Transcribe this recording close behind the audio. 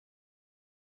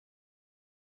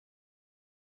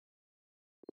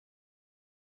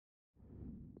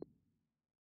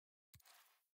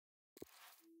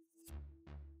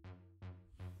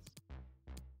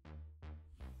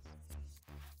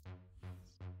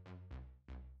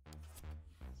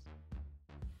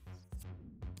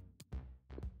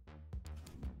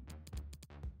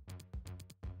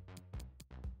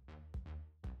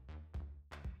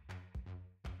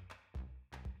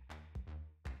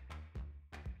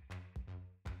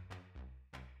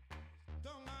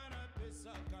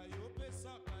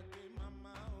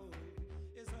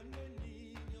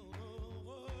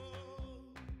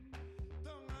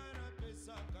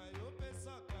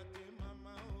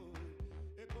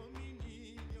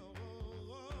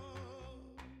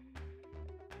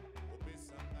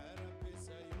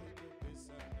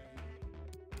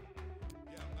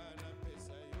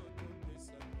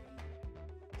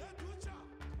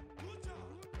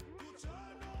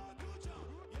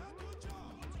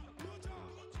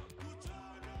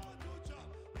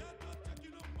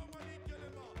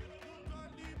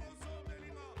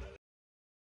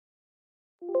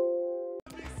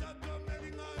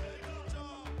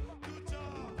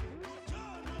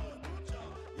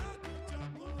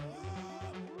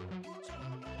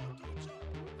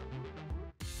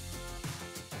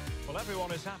Well,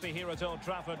 everyone is happy here at Old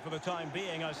Trafford for the time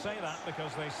being. I say that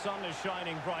because the sun is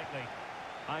shining brightly.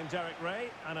 I'm Derek Ray,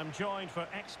 and I'm joined for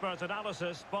expert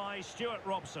analysis by Stuart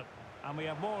Robson. And we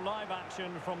have more live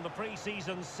action from the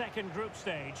pre-season second group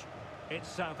stage. It's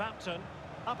Southampton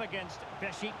up against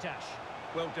Besiktas.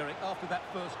 Well, Derek, after that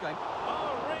first game...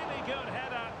 Oh, really good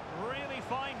header. Really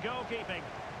fine goalkeeping.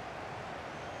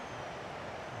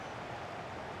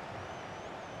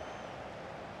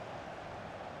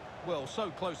 Well, so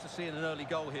close to seeing an early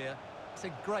goal here. It's a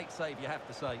great save, you have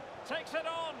to say. Takes it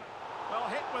on. Well,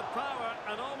 hit with power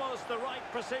and almost the right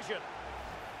precision.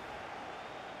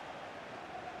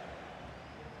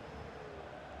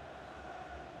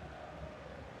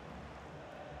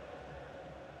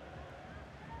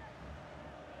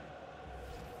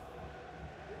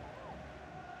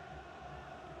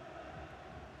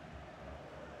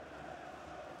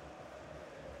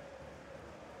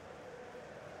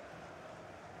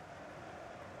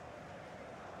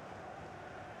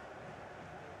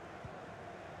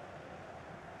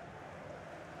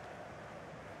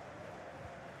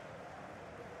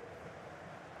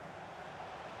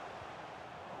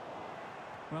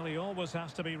 Well, he always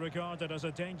has to be regarded as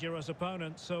a dangerous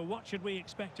opponent, so what should we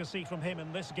expect to see from him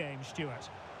in this game, Stuart?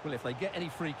 Well, if they get any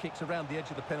free kicks around the edge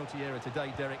of the penalty area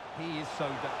today, Derek, he is so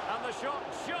good. And the shot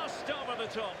just over the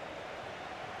top.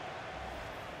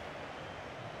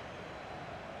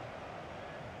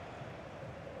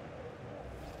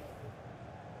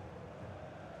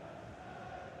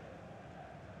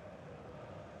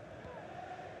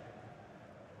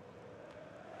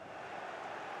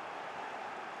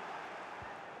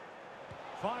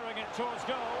 Firing it towards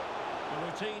goal. A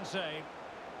routine save.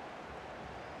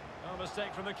 No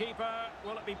mistake from the keeper.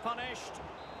 Will it be punished?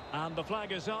 And the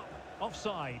flag is up.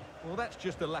 Offside. Well, that's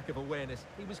just a lack of awareness.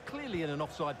 He was clearly in an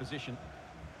offside position.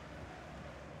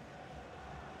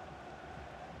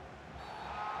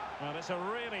 Well, it's a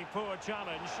really poor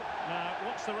challenge. Now,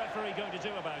 what's the referee going to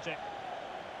do about it?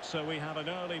 So we have an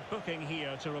early booking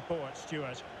here to report,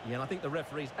 Stuart. Yeah, and I think the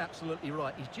referee's absolutely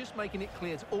right. He's just making it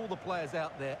clear to all the players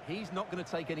out there, he's not going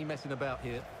to take any messing about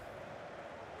here.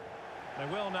 They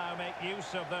will now make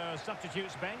use of their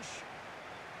substitutes bench.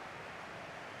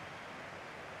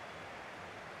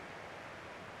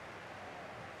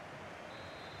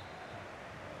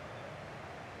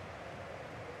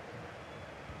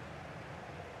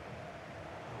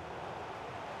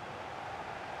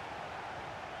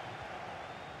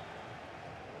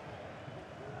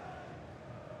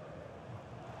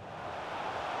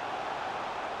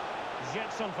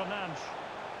 Jetson Fernandes,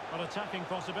 but attacking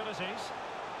possibilities.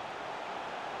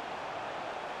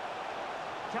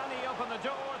 Can he open the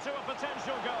door to a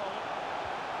potential goal?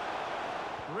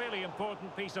 Really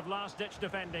important piece of last-ditch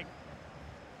defending.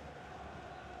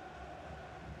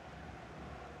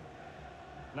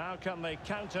 Now can they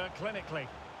counter clinically?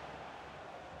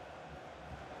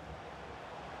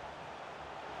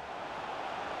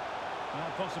 Now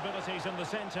possibilities in the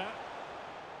centre.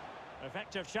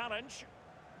 Effective challenge.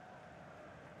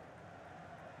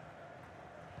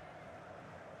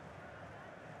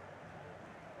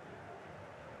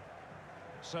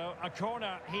 So, a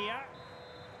corner here.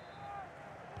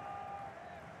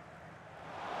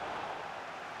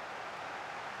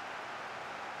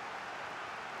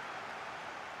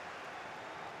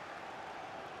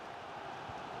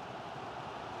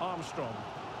 Armstrong.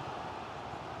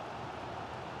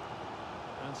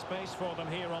 And space for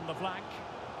them here on the flank.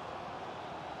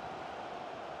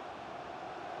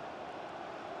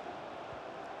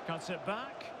 Cuts it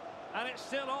back. And it's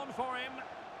still on for him.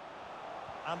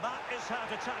 And that is how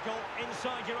to tackle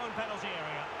inside your own penalty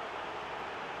area.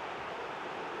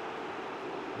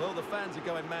 Well, the fans are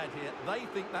going mad here. They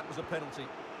think that was a penalty.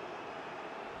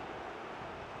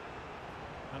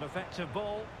 An effective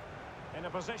ball in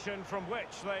a position from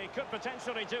which they could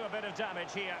potentially do a bit of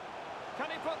damage here.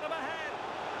 Can he put them ahead?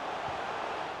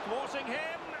 Thwarting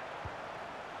him.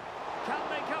 Can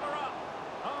they cover up?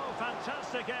 Oh,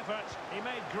 fantastic effort. He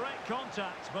made great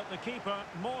contact, but the keeper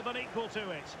more than equal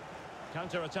to it.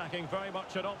 Counter-attacking, very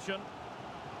much an option.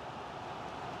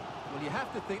 Well, you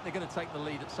have to think they're going to take the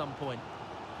lead at some point,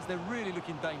 because they're really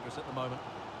looking dangerous at the moment.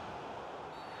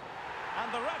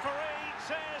 And the referee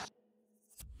says...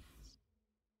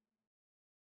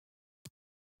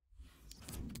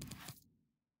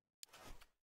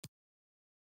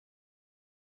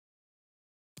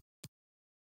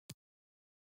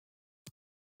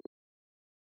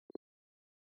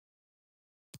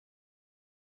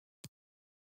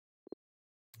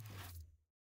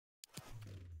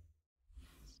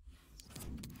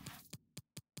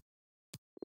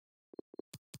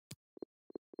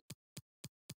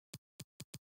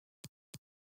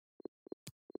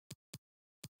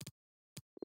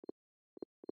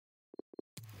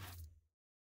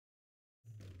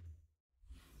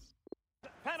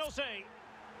 Penalty.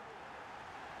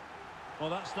 Well,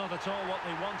 that's not at all what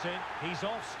they wanted. He's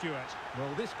off, Stuart.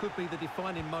 Well, this could be the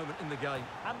defining moment in the game.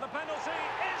 And the penalty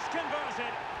is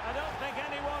converted. I don't think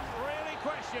anyone really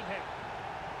questioned him.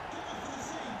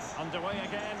 Underway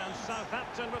again, and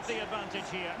Southampton with the advantage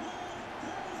here.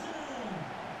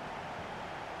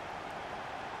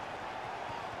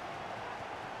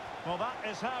 Well, that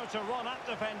is how to run at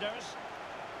defenders.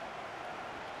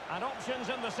 And options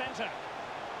in the centre.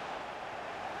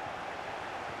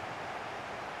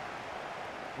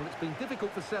 Well, it's been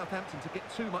difficult for Southampton to get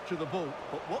too much of the ball,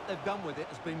 but what they've done with it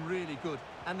has been really good,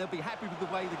 and they'll be happy with the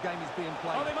way the game is being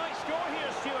played. Oh, they might score here,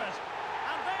 Stuart.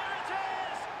 And there it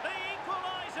is! The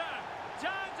equaliser!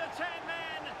 Down to 10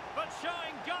 men, but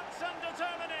showing guts and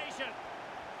determination.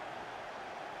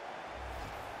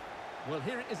 Well,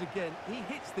 here it is again. He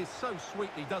hits this so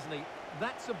sweetly, doesn't he?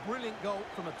 That's a brilliant goal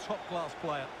from a top-class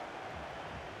player.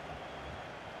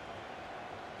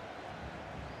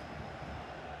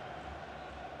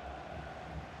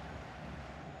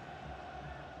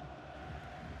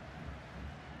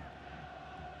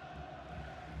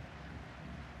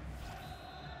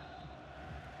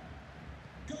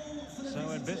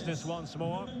 So in business once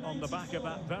more, on the back of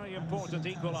that very important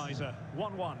equaliser.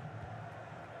 1-1.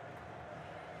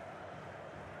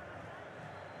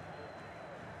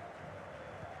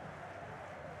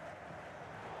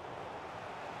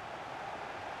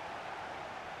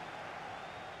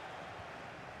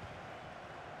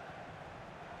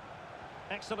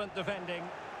 Excellent defending.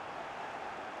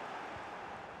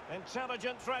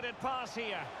 Intelligent threaded pass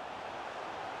here.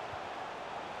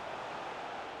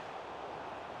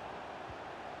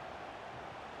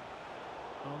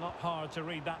 Well, not hard to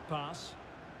read that pass.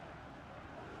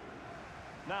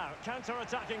 Now,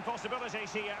 counter-attacking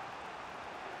possibilities here.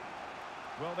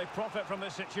 Will they profit from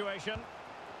this situation?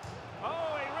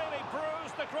 Oh, he really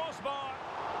bruised the crossbar.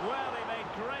 Well, he made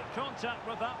great contact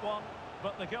with that one,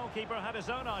 but the goalkeeper had his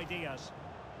own ideas.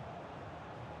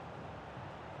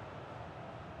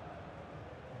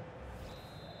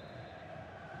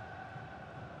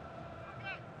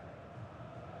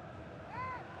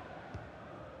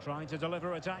 Trying to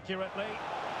deliver it accurately.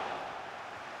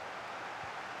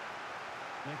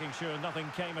 Making sure nothing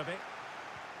came of it.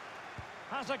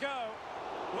 Has a go.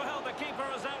 Well, the keeper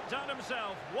has outdone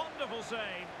himself. Wonderful save.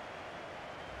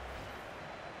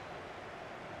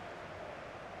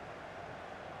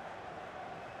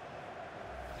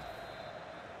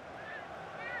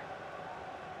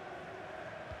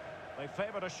 They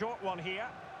favoured a short one here.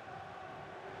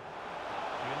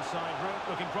 The inside route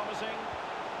looking promising.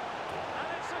 And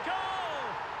it's a goal!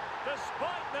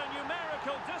 Despite their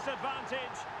numerical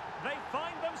disadvantage, they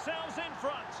find themselves in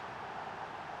front.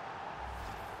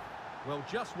 Well,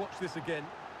 just watch this again.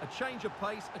 A change of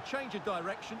pace, a change of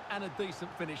direction, and a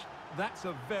decent finish. That's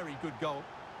a very good goal.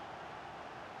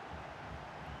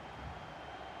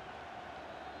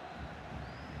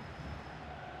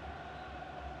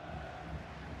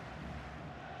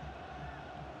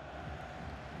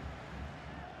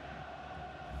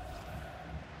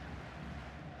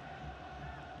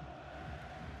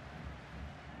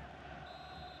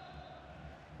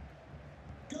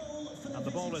 And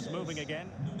the ball is moving again.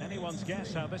 Anyone's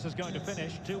guess how this is going to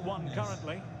finish. 2-1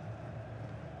 currently.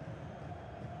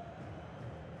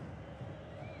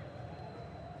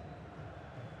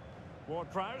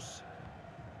 Ward-Prowse.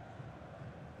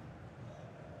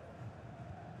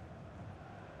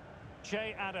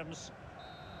 Che Adams.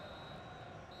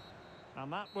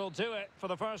 And that will do it for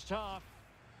the first half.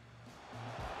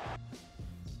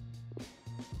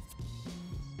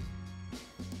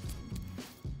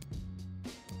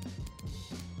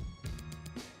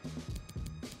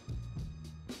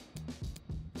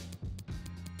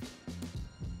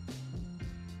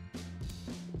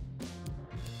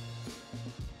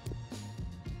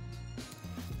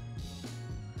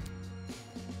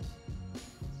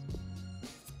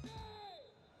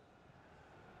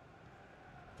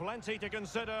 plenty to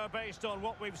consider based on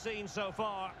what we've seen so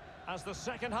far as the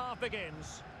second half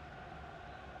begins.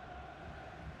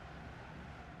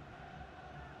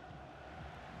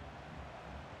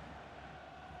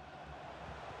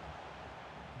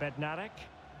 Bednarik.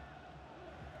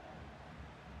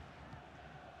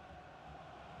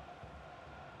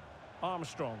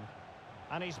 Armstrong.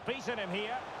 And he's beaten him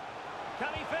here.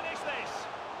 Can he finish this?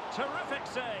 Terrific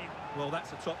save. Well,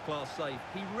 that's a top-class save.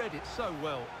 He read it so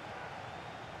well.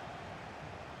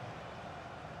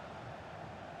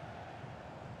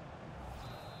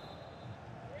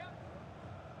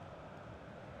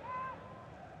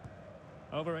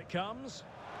 Over it comes.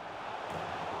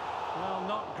 Well,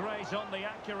 not great on the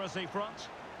accuracy front.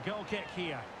 Goal kick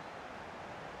here.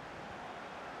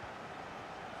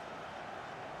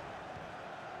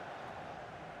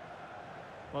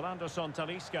 Well, Anderson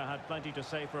Talisca had plenty to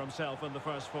say for himself in the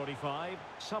first 45.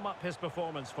 Sum up his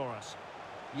performance for us.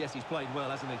 Yes, he's played well,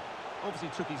 hasn't he? Obviously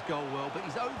took his goal well, but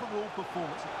his overall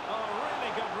performance... Oh,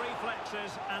 really good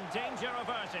reflexes and danger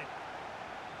averted.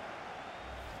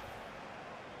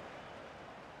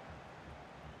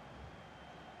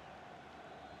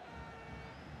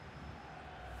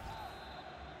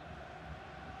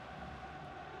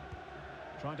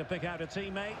 Trying to pick out a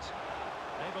teammate.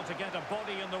 Able to get a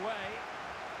body in the way.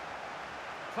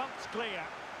 Pumped clear.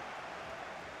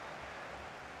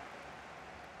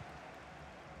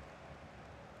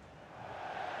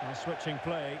 Well, switching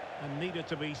play and needed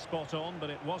to be spot on, but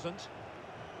it wasn't.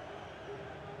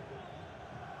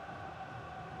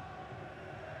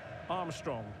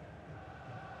 Armstrong.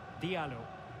 Diallo.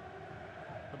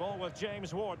 The ball with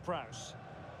James Ward-Prowse.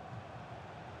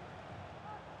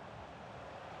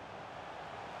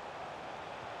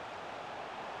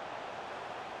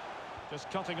 Just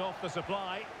cutting off the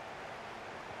supply.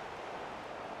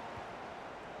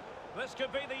 This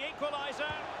could be the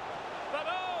equaliser. But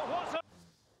oh, what a...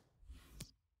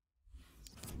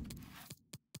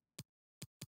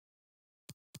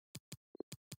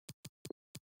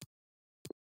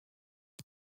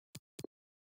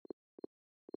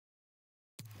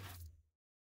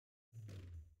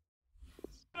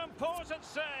 important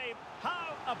save.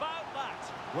 How about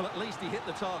that? Well, at least he hit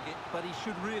the target, but he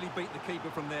should really beat the keeper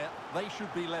from there. They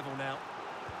should be level now.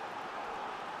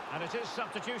 And it is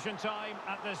substitution time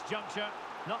at this juncture,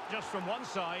 not just from one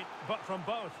side, but from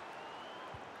both.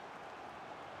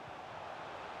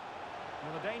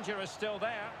 Well, the danger is still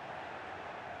there.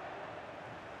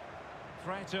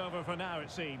 Threat over for now,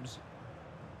 it seems.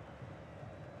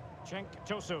 Cenk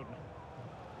Tosun.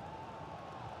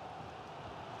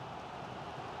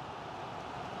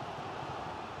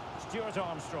 Stuart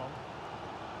Armstrong.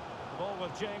 The ball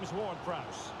with James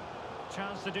Ward-Prowse.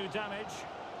 Chance to do damage.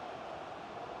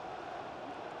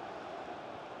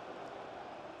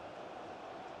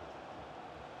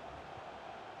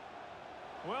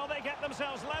 Will they get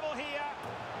themselves level here?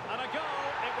 And a goal.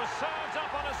 It was served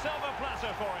up on a silver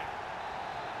platter for him.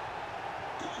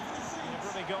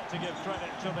 You've really got to give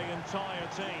credit to the entire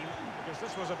team, because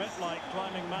this was a bit like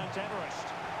climbing Mount Everest.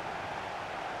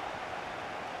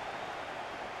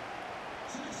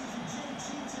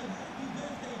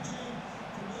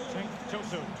 Cenk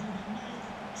Tosun.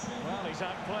 Well, he's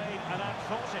outplayed and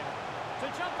outfought him. To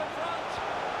jump in front.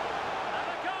 And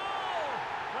a goal!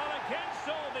 Well, against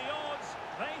all the odds,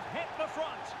 they've hit the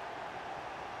front.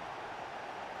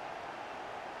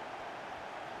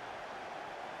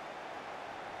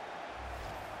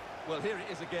 Well, here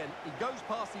it is again. He goes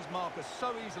past his marker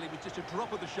so easily with just a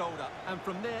drop of the shoulder. And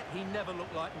from there, he never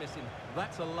looked like missing.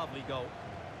 That's a lovely goal.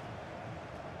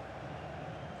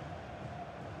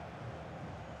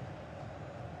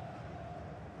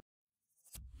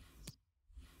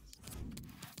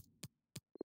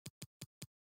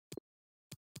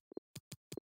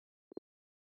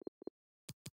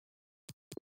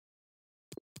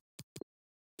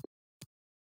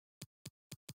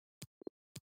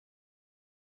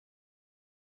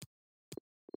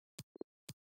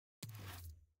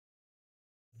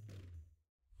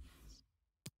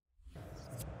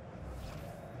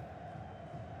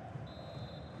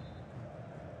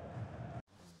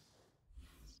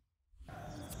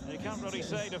 You can't really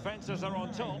say defences are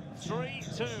on top.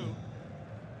 3-2.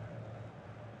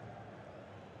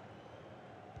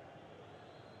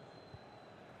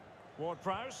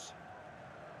 Ward-Prowse.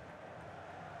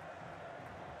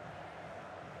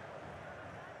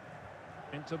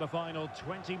 Into the final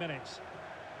 20 minutes.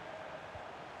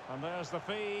 And there's the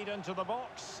feed into the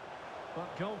box.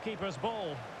 But goalkeeper's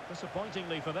ball,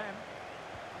 disappointingly for them.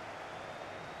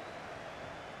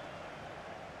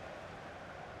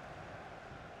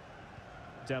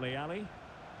 Dele Alli.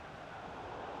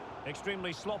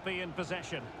 Extremely sloppy in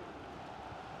possession.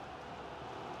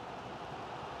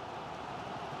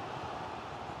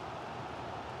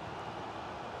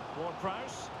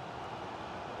 Ward-Prowse.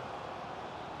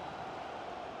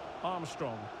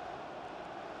 Armstrong.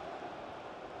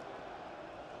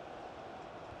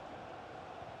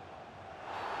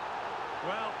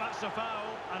 Well, that's a foul,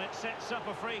 and it sets up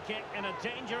a free kick in a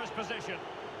dangerous position.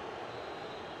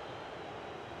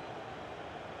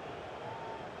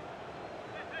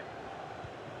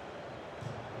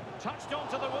 Touched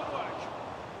onto the woodwork.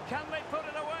 Can they put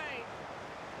it away?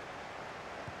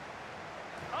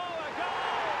 Oh, a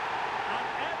goal! And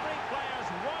every player's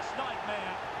worst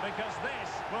nightmare, because this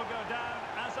will go down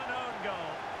as an own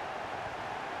goal.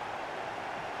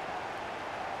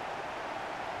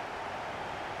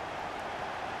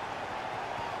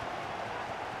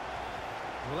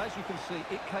 Well, as you can see,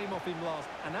 it came off him last,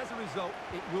 and as a result,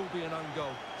 it will be an own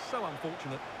goal. So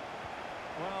unfortunate.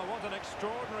 Well, what an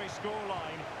extraordinary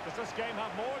scoreline. Does this game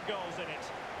have more goals in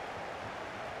it?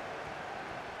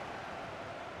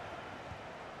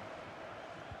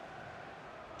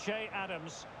 Che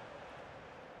Adams.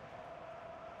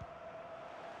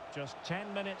 Just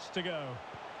 10 minutes to go.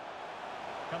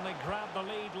 Can they grab the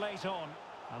lead late on?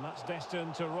 And that's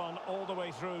destined to run all the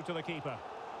way through to the keeper.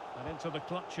 And into the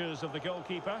clutches of the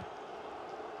goalkeeper.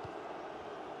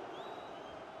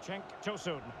 Cenk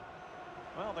Tosun.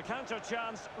 Well, the counter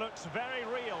chance looks very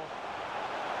real.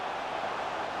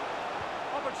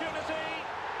 Opportunity.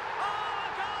 Oh,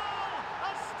 a goal!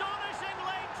 Astonishing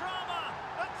late drama.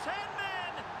 The 10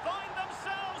 men find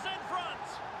themselves in front.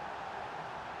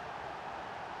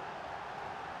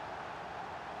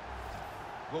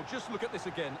 Well, just look at this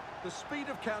again. The speed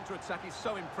of counter-attack is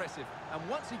so impressive. And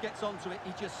once he gets onto it,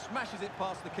 he just smashes it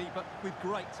past the keeper with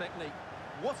great technique.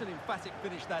 What an emphatic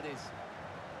finish that is.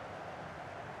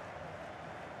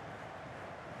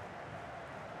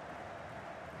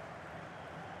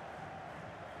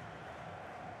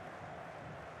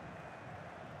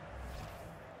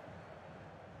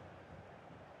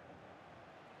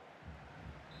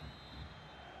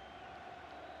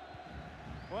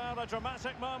 Well, a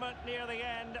dramatic moment near the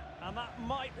end, and that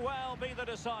might well be the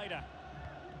decider.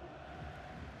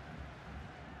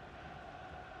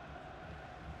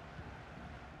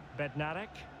 Bednarek.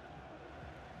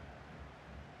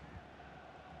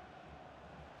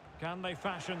 Can they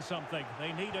fashion something?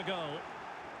 They need a goal.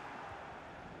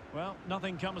 Well,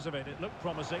 nothing comes of it. It looked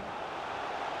promising.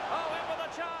 Oh, in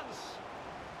with a chance!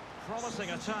 Promising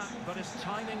attack, but his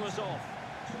timing was off.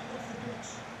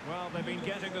 Well, they've been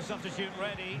getting the substitute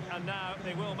ready, and now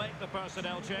they will make the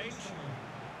personnel change.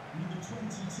 Number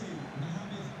 22,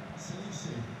 Mohamed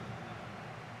Salisu.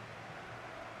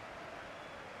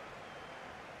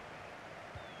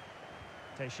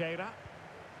 Teixeira.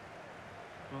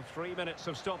 Well, 3 minutes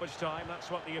of stoppage time, that's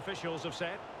what the officials have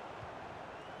said.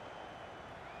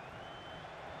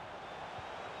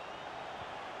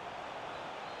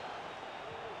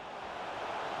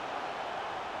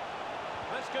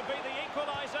 This could be the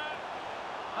equaliser,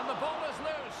 and the ball is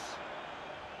loose.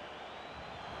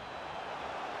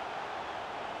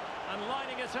 And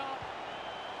lining it up.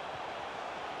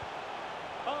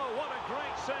 Oh, what a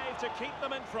great save to keep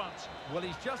them in front. Well,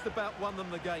 he's just about won them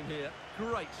the game here.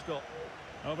 Great stop.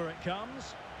 Over it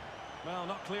comes. Well,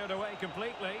 not cleared away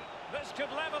completely. This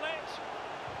could level it.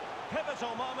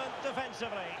 Pivotal moment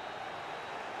defensively.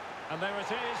 And there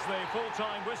it is, the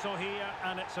full-time whistle here,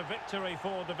 and it's a victory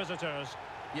for the visitors.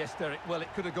 Yes, Derek, well,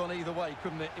 it could have gone either way,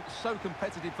 couldn't it? It was so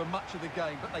competitive for much of the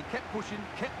game, but they kept pushing,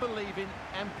 kept believing,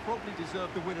 and probably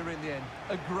deserved the winner in the end.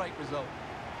 A great result.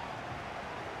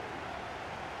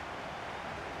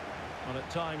 Well, at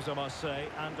times, I must say,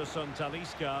 Anderson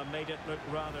Talisca made it look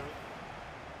rather...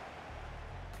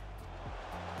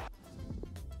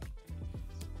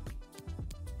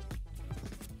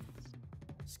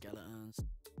 Skeletons.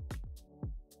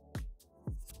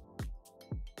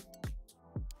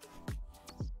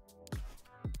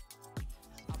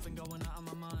 I've been going out of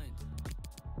my mind,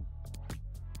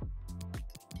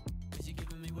 'cause you're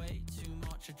giving me way too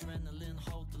much adrenaline,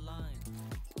 hold the line.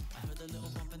 I heard a little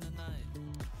bump in the night,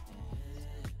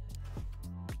 yeah.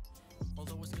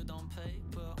 Although it's good on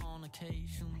paper, on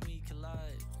occasion we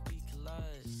collide, we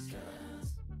collide.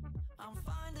 Skeletons. I'm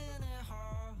finding it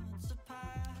hard to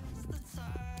pass the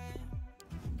time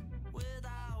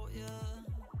without you.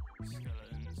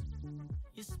 Skeletons.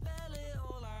 You spell it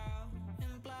all out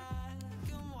in black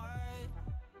and white.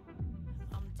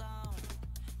 I'm down.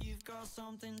 You've got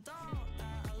something dark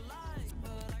that I like,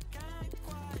 but I can't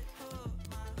quite put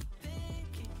my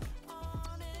pinky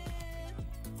on it.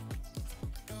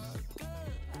 Got a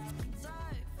good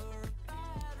appetite for a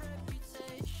bad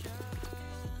reputation.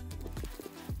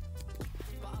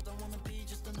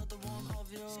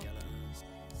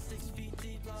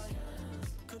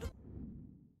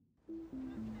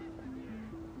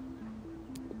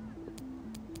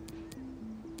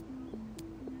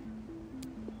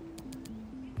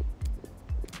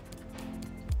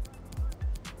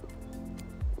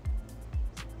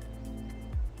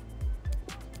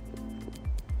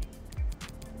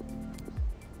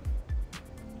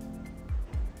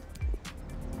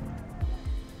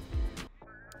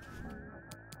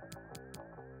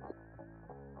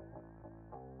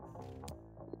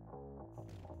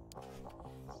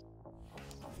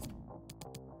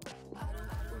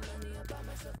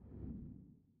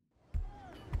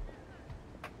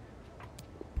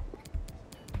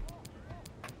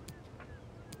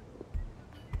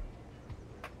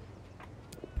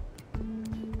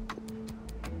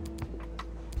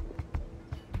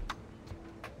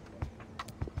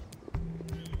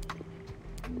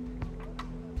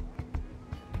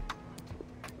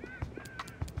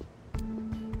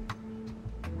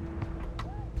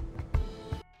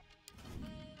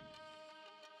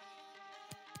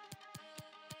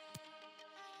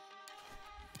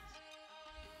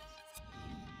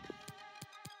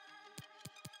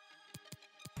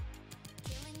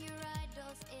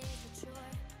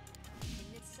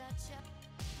 such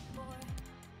a bore,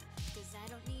 'cause I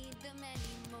don't need them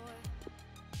anymore.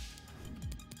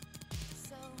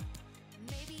 So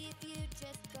maybe if you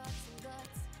just got some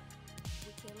guts,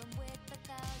 we kill them with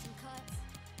 1,000 cuts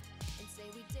and say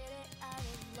we did it out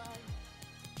of love.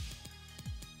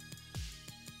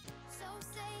 So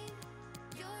save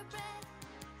your breath,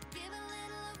 give a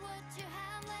little of what you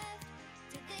have left.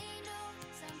 Do they know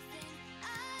something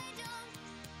I don't?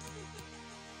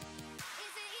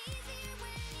 Is it easier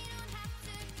when you don't have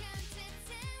to count to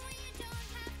 10, when you don't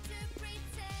have to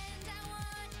pretend? I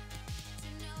want to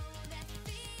know that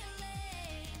feeling.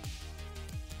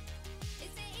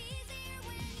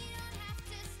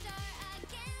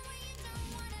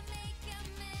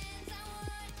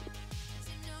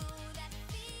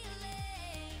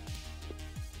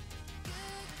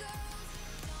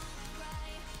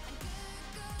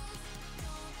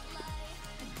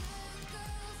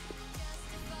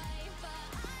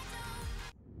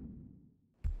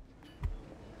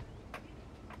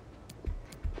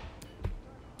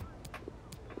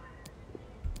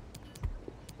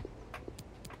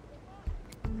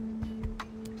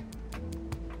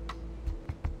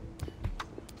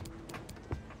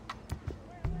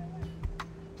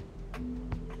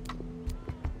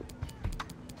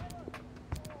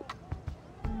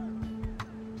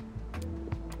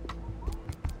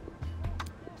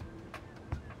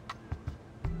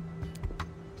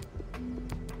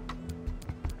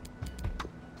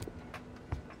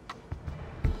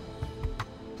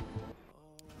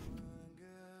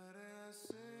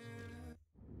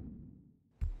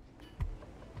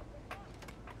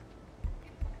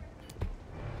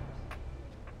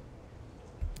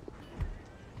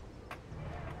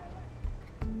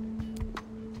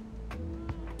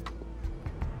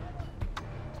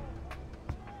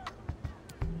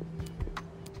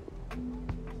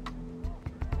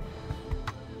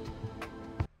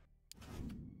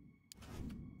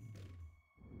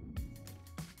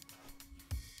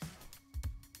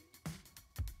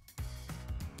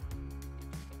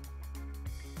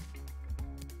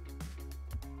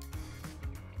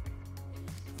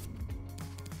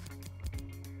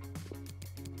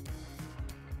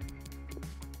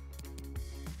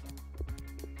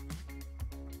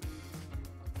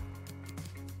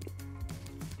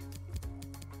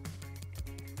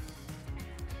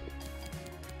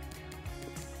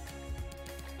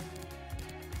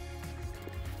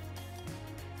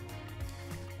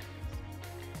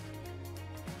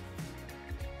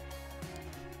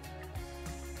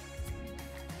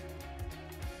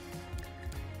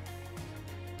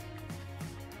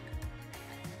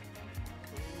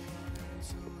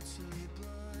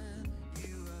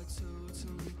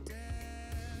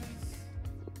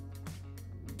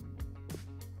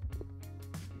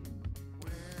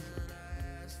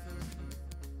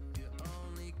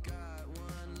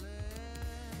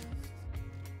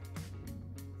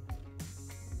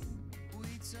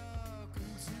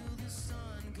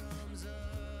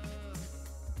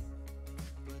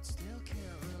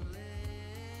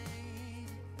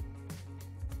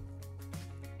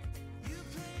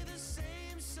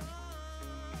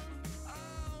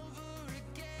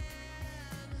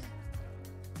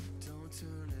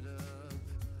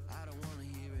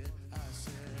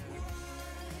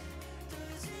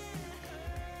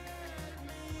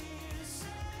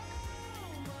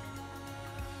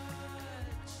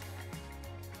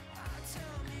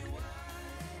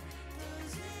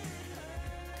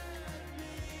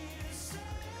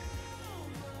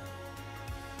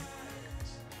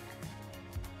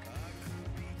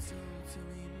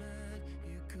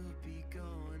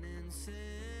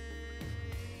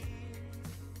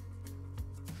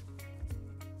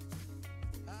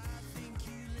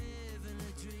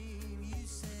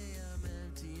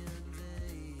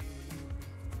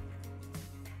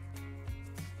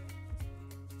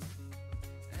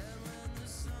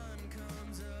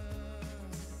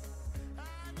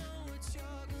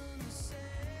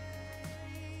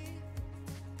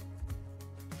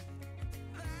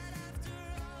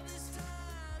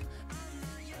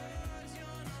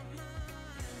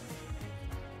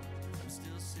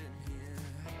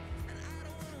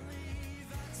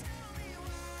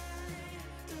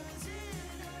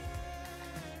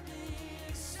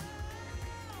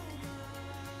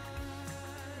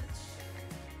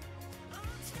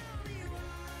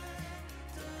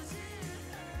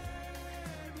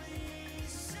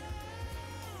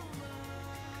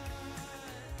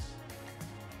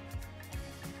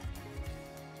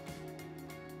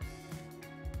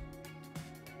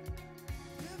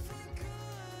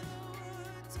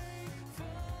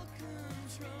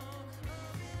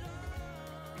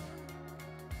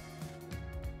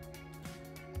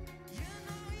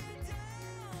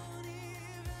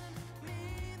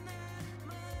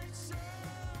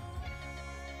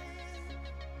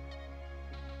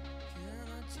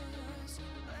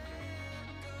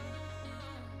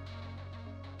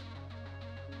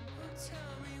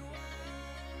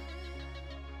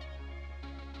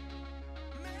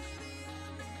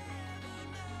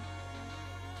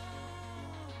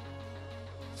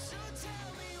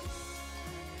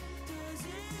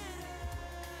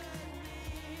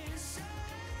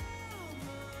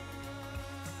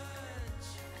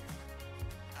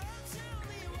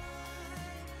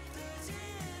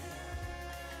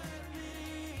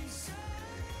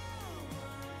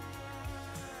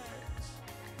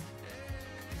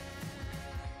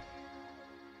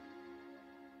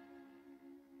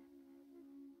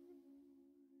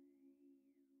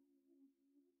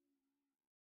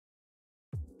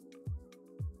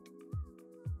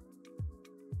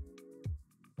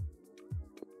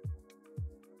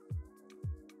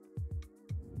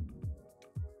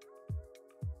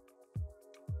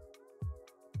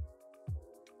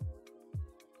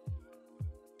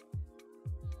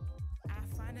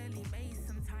 finally made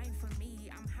some time for me.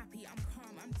 I'm happy, I'm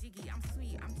calm, I'm jiggy, I'm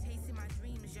sweet, I'm chasing my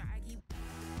dreams. Your Aggie.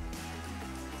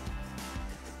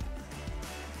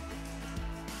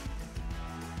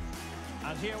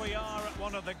 And here we are at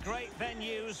one of the great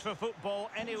venues for football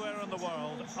anywhere in the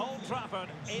world, Old Trafford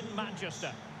in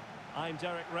Manchester. I'm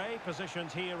Derek Ray,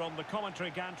 positioned here on the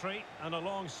commentary gantry, and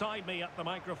alongside me at the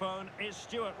microphone is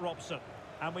Stuart Robson.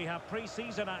 And we have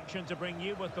pre-season action to bring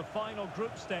you with the final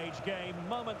group stage game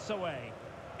moments away.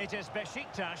 It is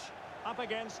Besiktas up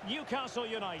against Newcastle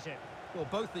United. Well,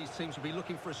 both these teams will be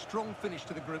looking for a strong finish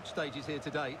to the group stages here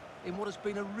today in what has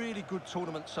been a really good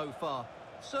tournament so far.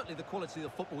 Certainly the quality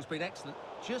of the football has been excellent.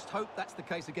 Just hope that's the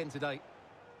case again today.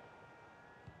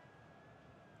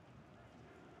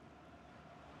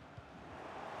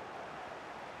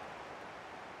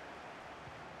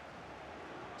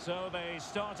 So the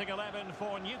starting 11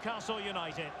 for Newcastle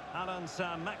United. Alan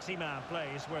Saint-Maximin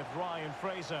plays with Ryan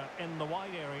Fraser in the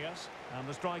wide areas. And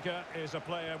the striker is a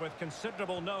player with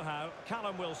considerable know-how,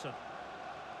 Callum Wilson.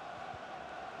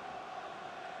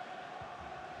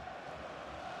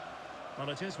 Well,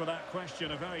 it is without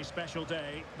question a very special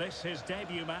day. This his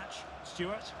debut match.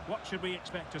 Stuart, what should we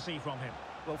expect to see from him?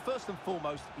 Well, first and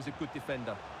foremost, he's a good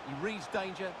defender. He reads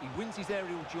danger, he wins his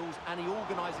aerial duels, and he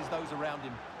organises those around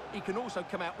him. He can also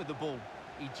come out with the ball.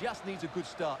 He just needs a good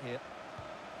start here.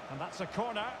 And that's a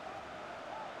corner.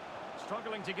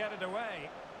 Struggling to get it away.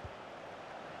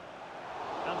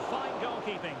 And fine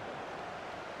goalkeeping.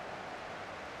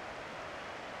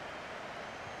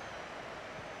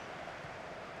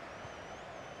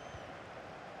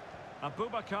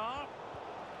 Abubakar.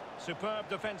 Superb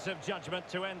defensive judgment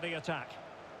to end the attack.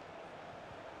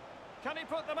 Can he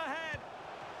put them ahead?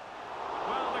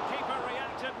 Well, the keeper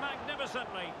reacted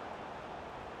magnificently.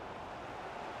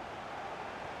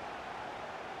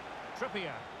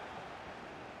 Trippier.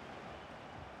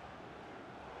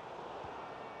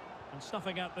 And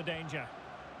snuffing out the danger.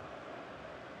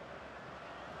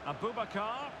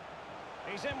 Abubakar.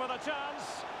 He's in with a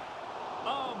chance.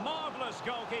 Oh, marvellous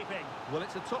goalkeeping. Well,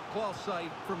 it's a top-class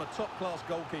save from a top-class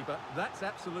goalkeeper. That's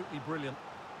absolutely brilliant.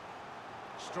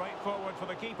 Straightforward for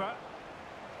the keeper.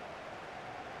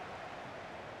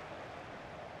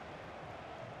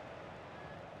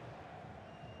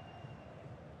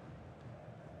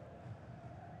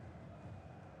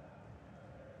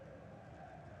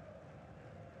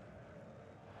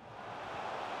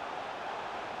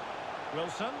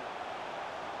 Wilson.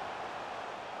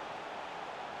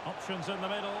 Options in the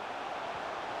middle.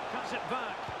 Cuts it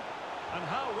back. And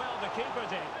how well the keeper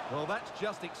did. Well, that's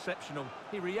just exceptional.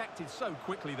 He reacted so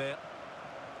quickly there.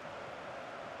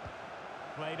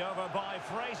 Played over by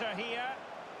Fraser here.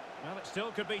 Well, it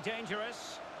still could be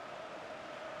dangerous.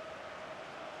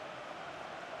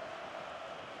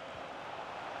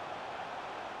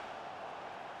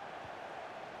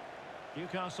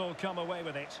 Newcastle come away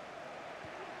with it.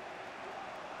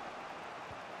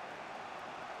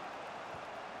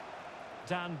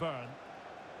 Dan Burn.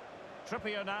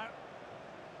 Trippier now.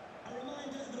 A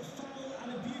reminder that foul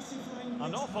and abusive language...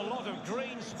 An awful lot of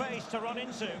green space to run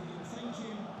into. Thank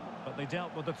you. But they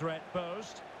dealt with the threat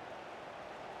posed.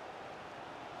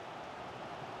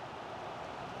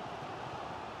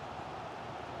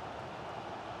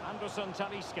 Anderson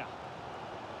Talisca.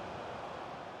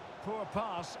 Poor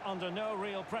pass under no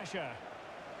real pressure.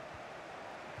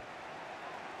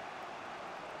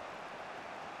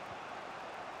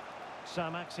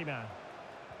 Saint-Maximin.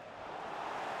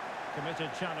 Committed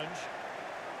challenge.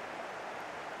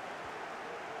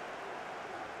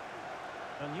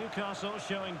 And Newcastle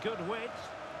showing good width.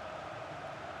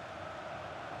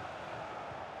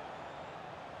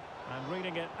 And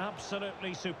reading it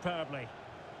absolutely superbly.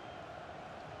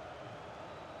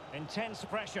 Intense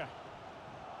pressure.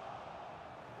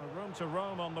 A room to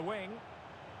roam on the wing.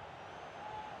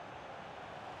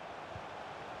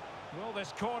 Will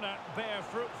this corner bear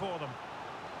fruit for them?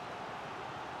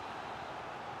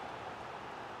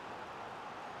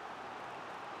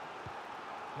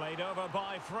 Played over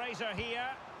by Fraser here.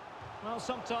 Well,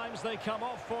 sometimes they come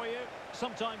off for you,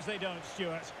 sometimes they don't,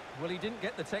 Stuart. Well, he didn't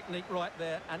get the technique right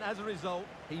there, and as a result,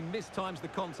 he mistimes the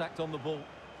contact on the ball.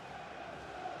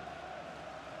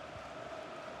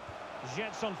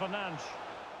 Gedson Fernandes.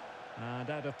 And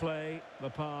out of play, the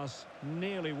pass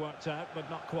nearly worked out, but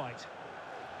not quite.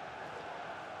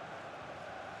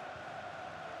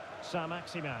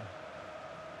 Saint-Maximin.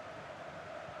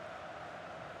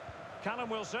 Callum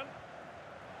Wilson.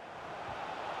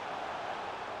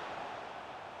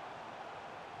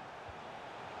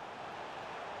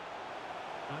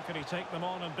 How can he take them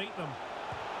on and beat them?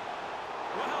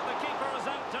 Well, the keeper has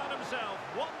outdone himself.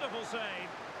 Wonderful save.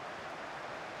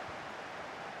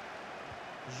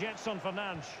 Jetson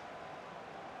Fernandes.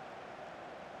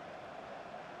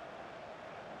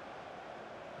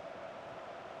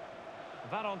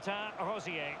 Valentin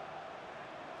Rosier.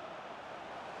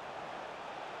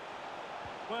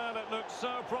 Well, it looked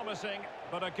so promising,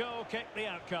 but a goal kicked the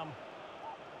outcome.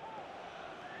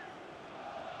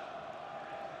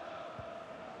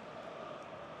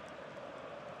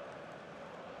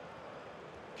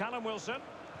 Callum Wilson.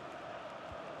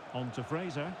 On to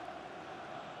Fraser.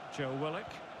 Joe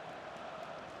Willock.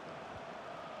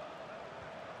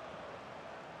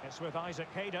 It's with Isaac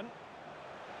Hayden.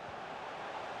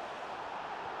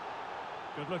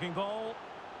 Good-looking ball.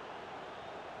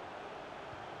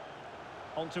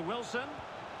 On to Wilson.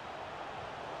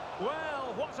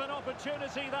 Well, what an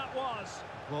opportunity that was.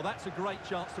 Well, that's a great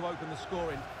chance to open the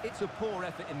scoring. It's a poor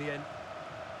effort in the end.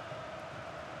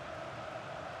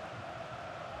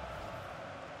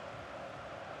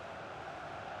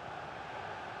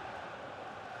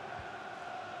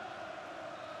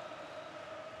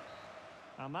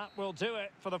 And that will do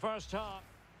it for the first half.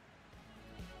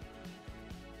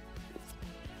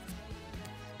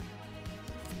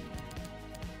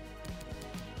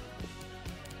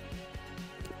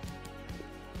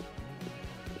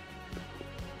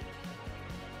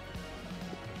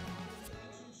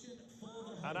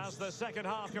 And as the second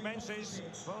half commences,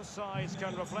 both sides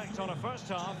can reflect on a first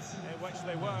half in which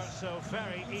they were so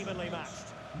very evenly matched.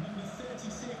 Number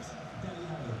 36, Deli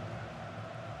Ali.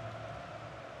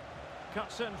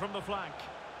 Cuts in from the flank.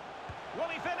 Will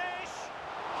he finish?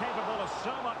 Capable of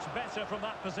so much better from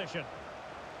that position.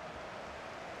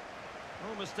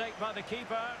 Oh, mistake by the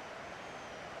keeper.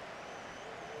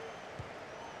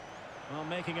 Well,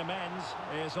 making amends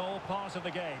is all part of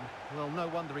the game. Well, no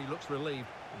wonder he looks relieved.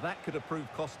 That could have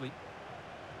proved costly.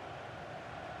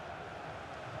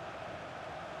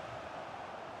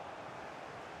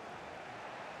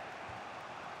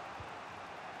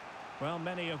 Well,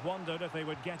 many have wondered if they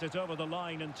would get it over the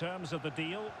line in terms of the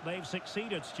deal. They've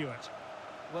succeeded, Stuart.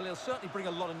 Well, he'll certainly bring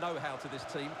a lot of know-how to this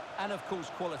team, and of course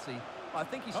quality. I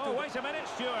think he's still... Oh, wait a minute,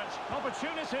 Stuart.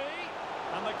 Opportunity!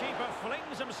 And the keeper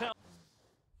flings himself.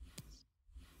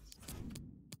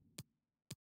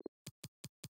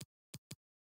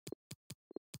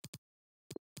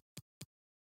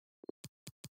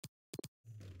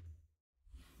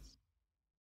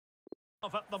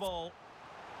 Off at the ball.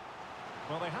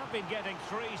 Well, they have been getting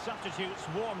 3 substitutes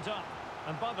warmed up,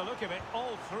 and by the look of it,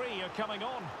 all 3 are coming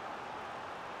on.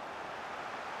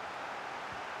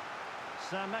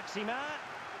 Saint-Maximin.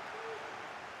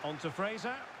 On to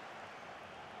Fraser.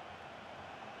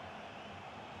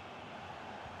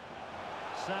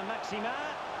 Saint-Maximin.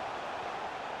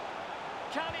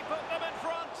 Can he put them in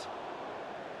front?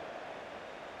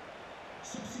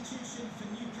 Substitution for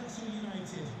Newcastle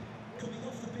United. Coming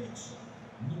off the pitch,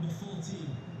 number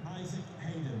 14, Isaac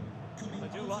Hayden.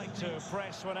 They do like to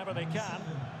press whenever they can.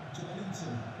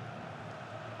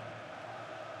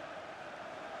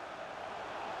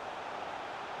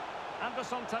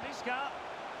 Anderson Talisca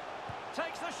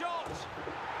takes the shot.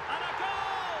 And a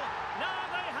goal! Now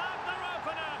they have their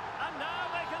opener, and now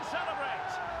they can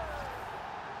celebrate.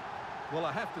 Well,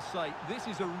 I have to say, this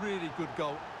is a really good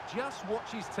goal. Just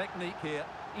watch his technique here.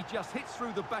 He just hits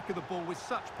through the back of the ball with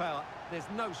such power. There's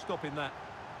no stopping that.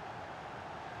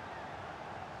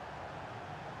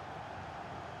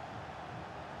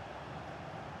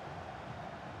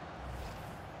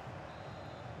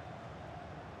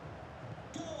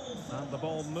 And the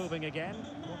ball moving again.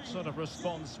 What sort of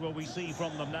response will we see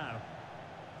from them now?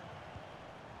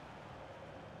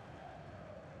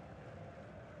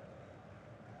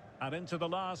 And into the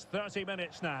last 30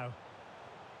 minutes now.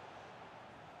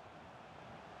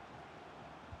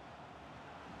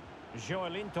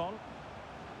 Joelinton.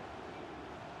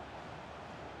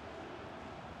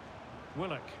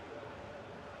 Willock.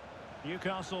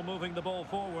 Newcastle moving the ball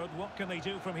forward. What can they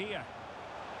do from here?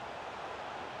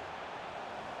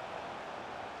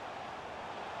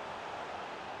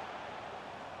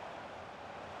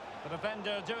 The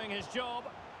defender doing his job.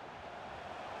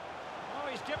 Oh,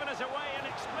 he's given us away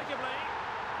inexplicably.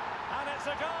 And it's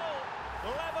a goal.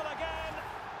 Level again.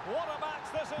 What a match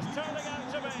this is turning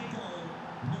out to be.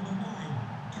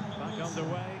 Back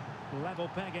underway. Level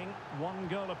pegging. 1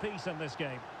 goal apiece in this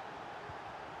game.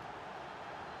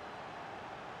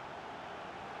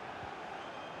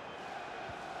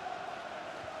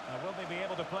 Now, will they be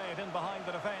able to play it in behind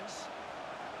the defence?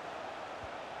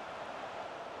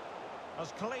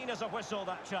 As clean as a whistle,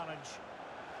 that challenge.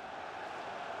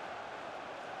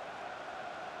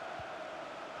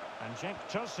 And Cenk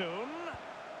Tosun.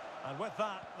 And with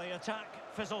that, the attack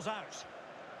fizzles out.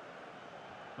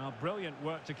 Now, brilliant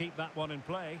work to keep that one in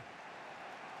play.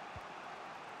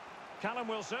 Callum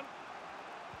Wilson.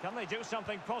 Can they do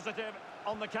something positive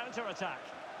on the counter-attack?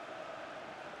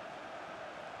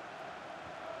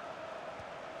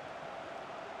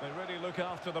 They really look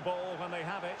after the ball when they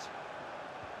have it.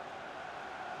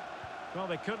 Well,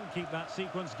 they couldn't keep that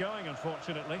sequence going,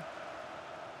 unfortunately.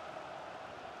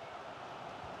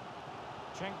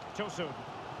 Cenk Tosun.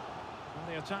 And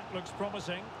the attack looks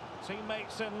promising.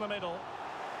 Teammates in the middle.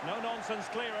 No-nonsense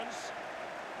clearance.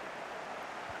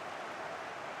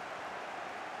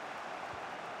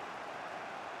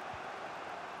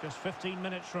 Just 15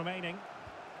 minutes remaining.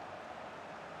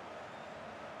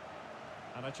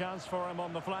 And a chance for him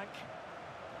on the flank.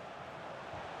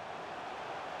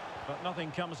 But nothing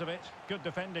comes of it. Good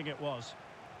defending it was.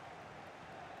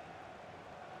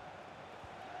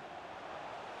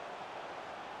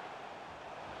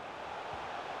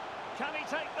 Can he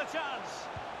take the chance?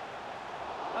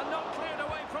 And not cleared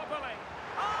away properly.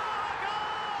 Oh, a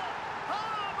goal!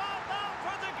 How about that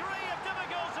for a degree of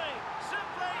difficulty?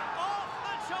 Simply off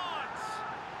the charts.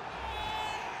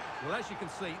 Well, as you can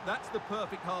see, that's the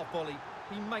perfect half volley.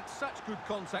 He makes such good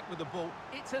contact with the ball.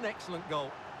 It's an excellent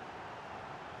goal.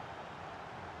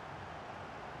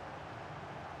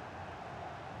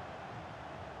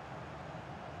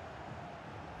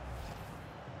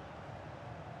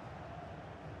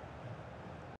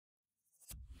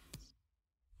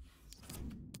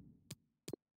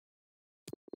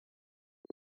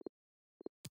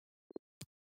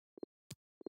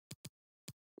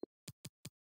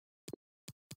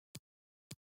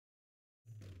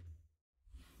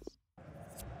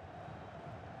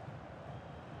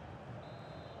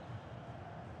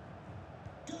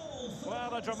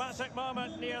 Well, a dramatic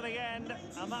moment near the end,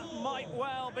 and that might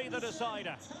well be the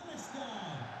decider.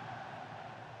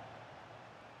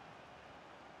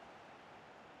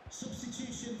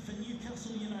 Substitution for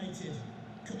Newcastle United.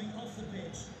 Coming off the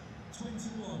pitch,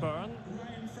 21. Burn.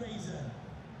 Ryan Fraser.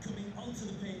 Coming onto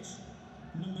the pitch,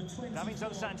 number 24.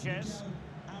 Davinson Sanchez.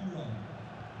 Amron.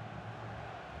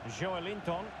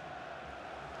 Joelinton.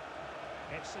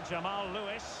 It's Jamal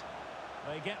Lewis.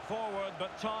 They get forward,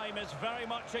 but time is very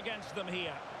much against them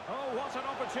here. Oh, what an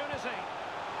opportunity.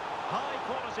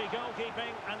 High-quality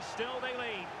goalkeeping, and still they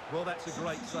lead. Well, that's a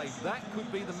great save. That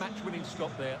could be the match-winning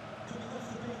stop there.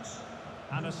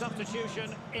 And a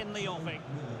substitution in the offing.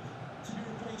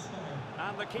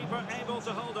 And the keeper able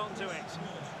to hold on to it.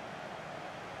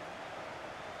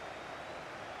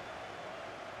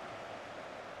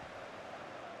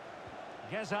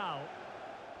 Gezal.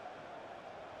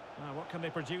 Now, what can they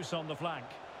produce on the flank?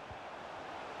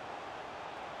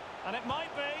 And it might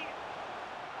be.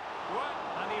 Well,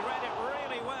 and he read it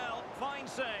really well. Fine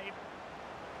save.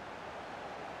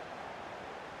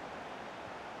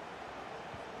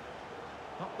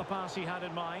 Not the pass he had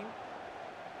in mind.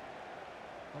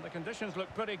 Well, the conditions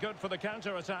look pretty good for the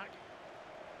counter-attack.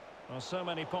 Well, so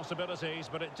many possibilities,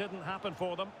 but it didn't happen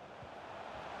for them.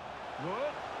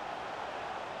 Good.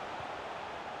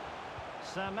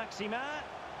 Saint-Maximin.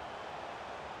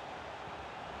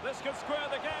 This could square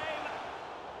the game.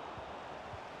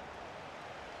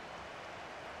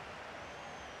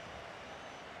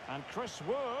 And Chris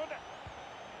Wood.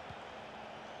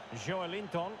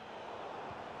 Joelinton.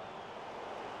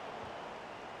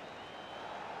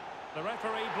 The referee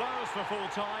blows for full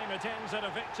time. It ends at a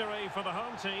victory for the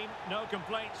home team. No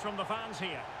complaints from the fans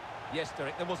here. Yes,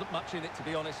 Derek, there wasn't much in it, to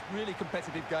be honest. Really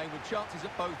competitive game with chances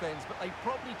at both ends, but they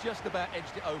probably just about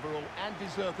edged it overall and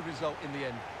deserved the result in the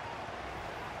end.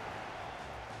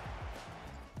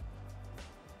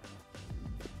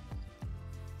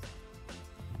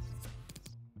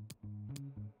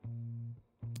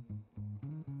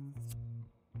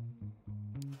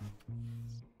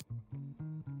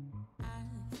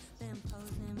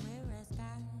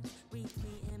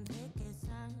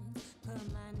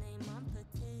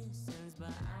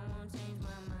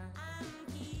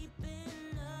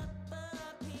 Keeping up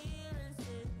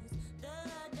appearances,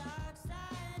 the dark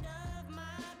side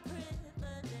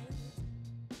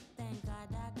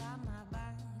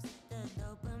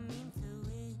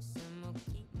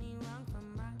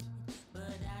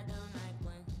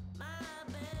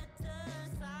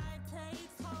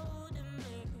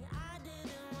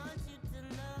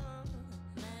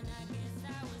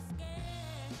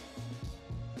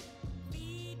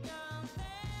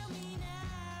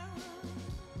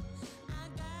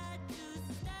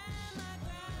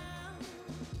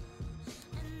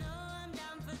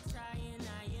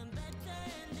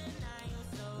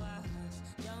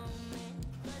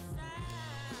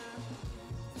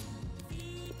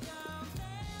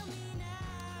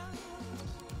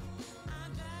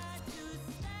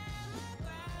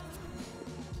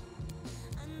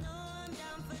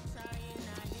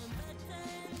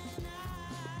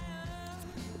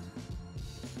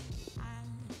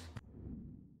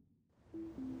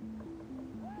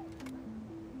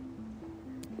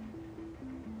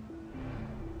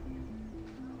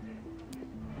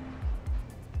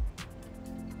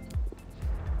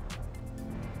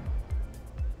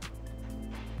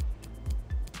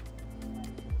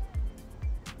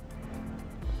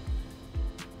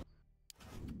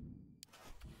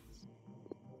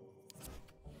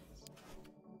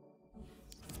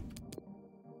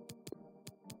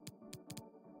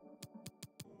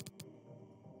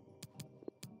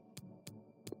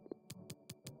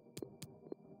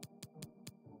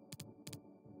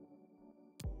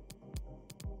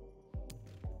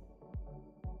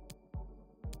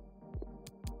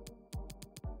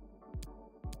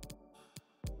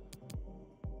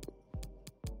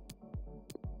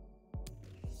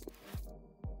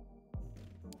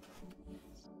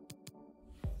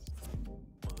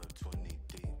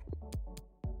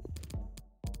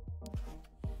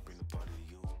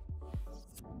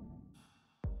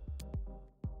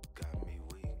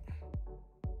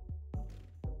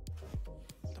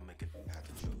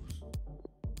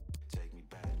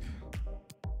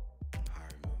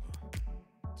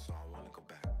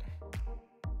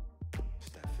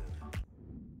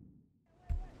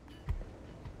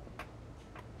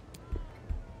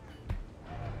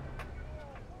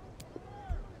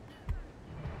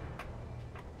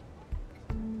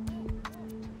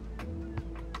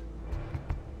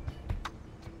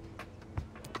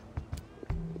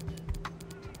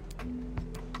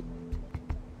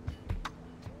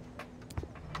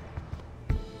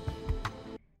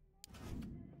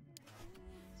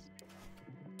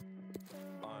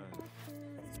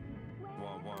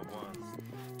one.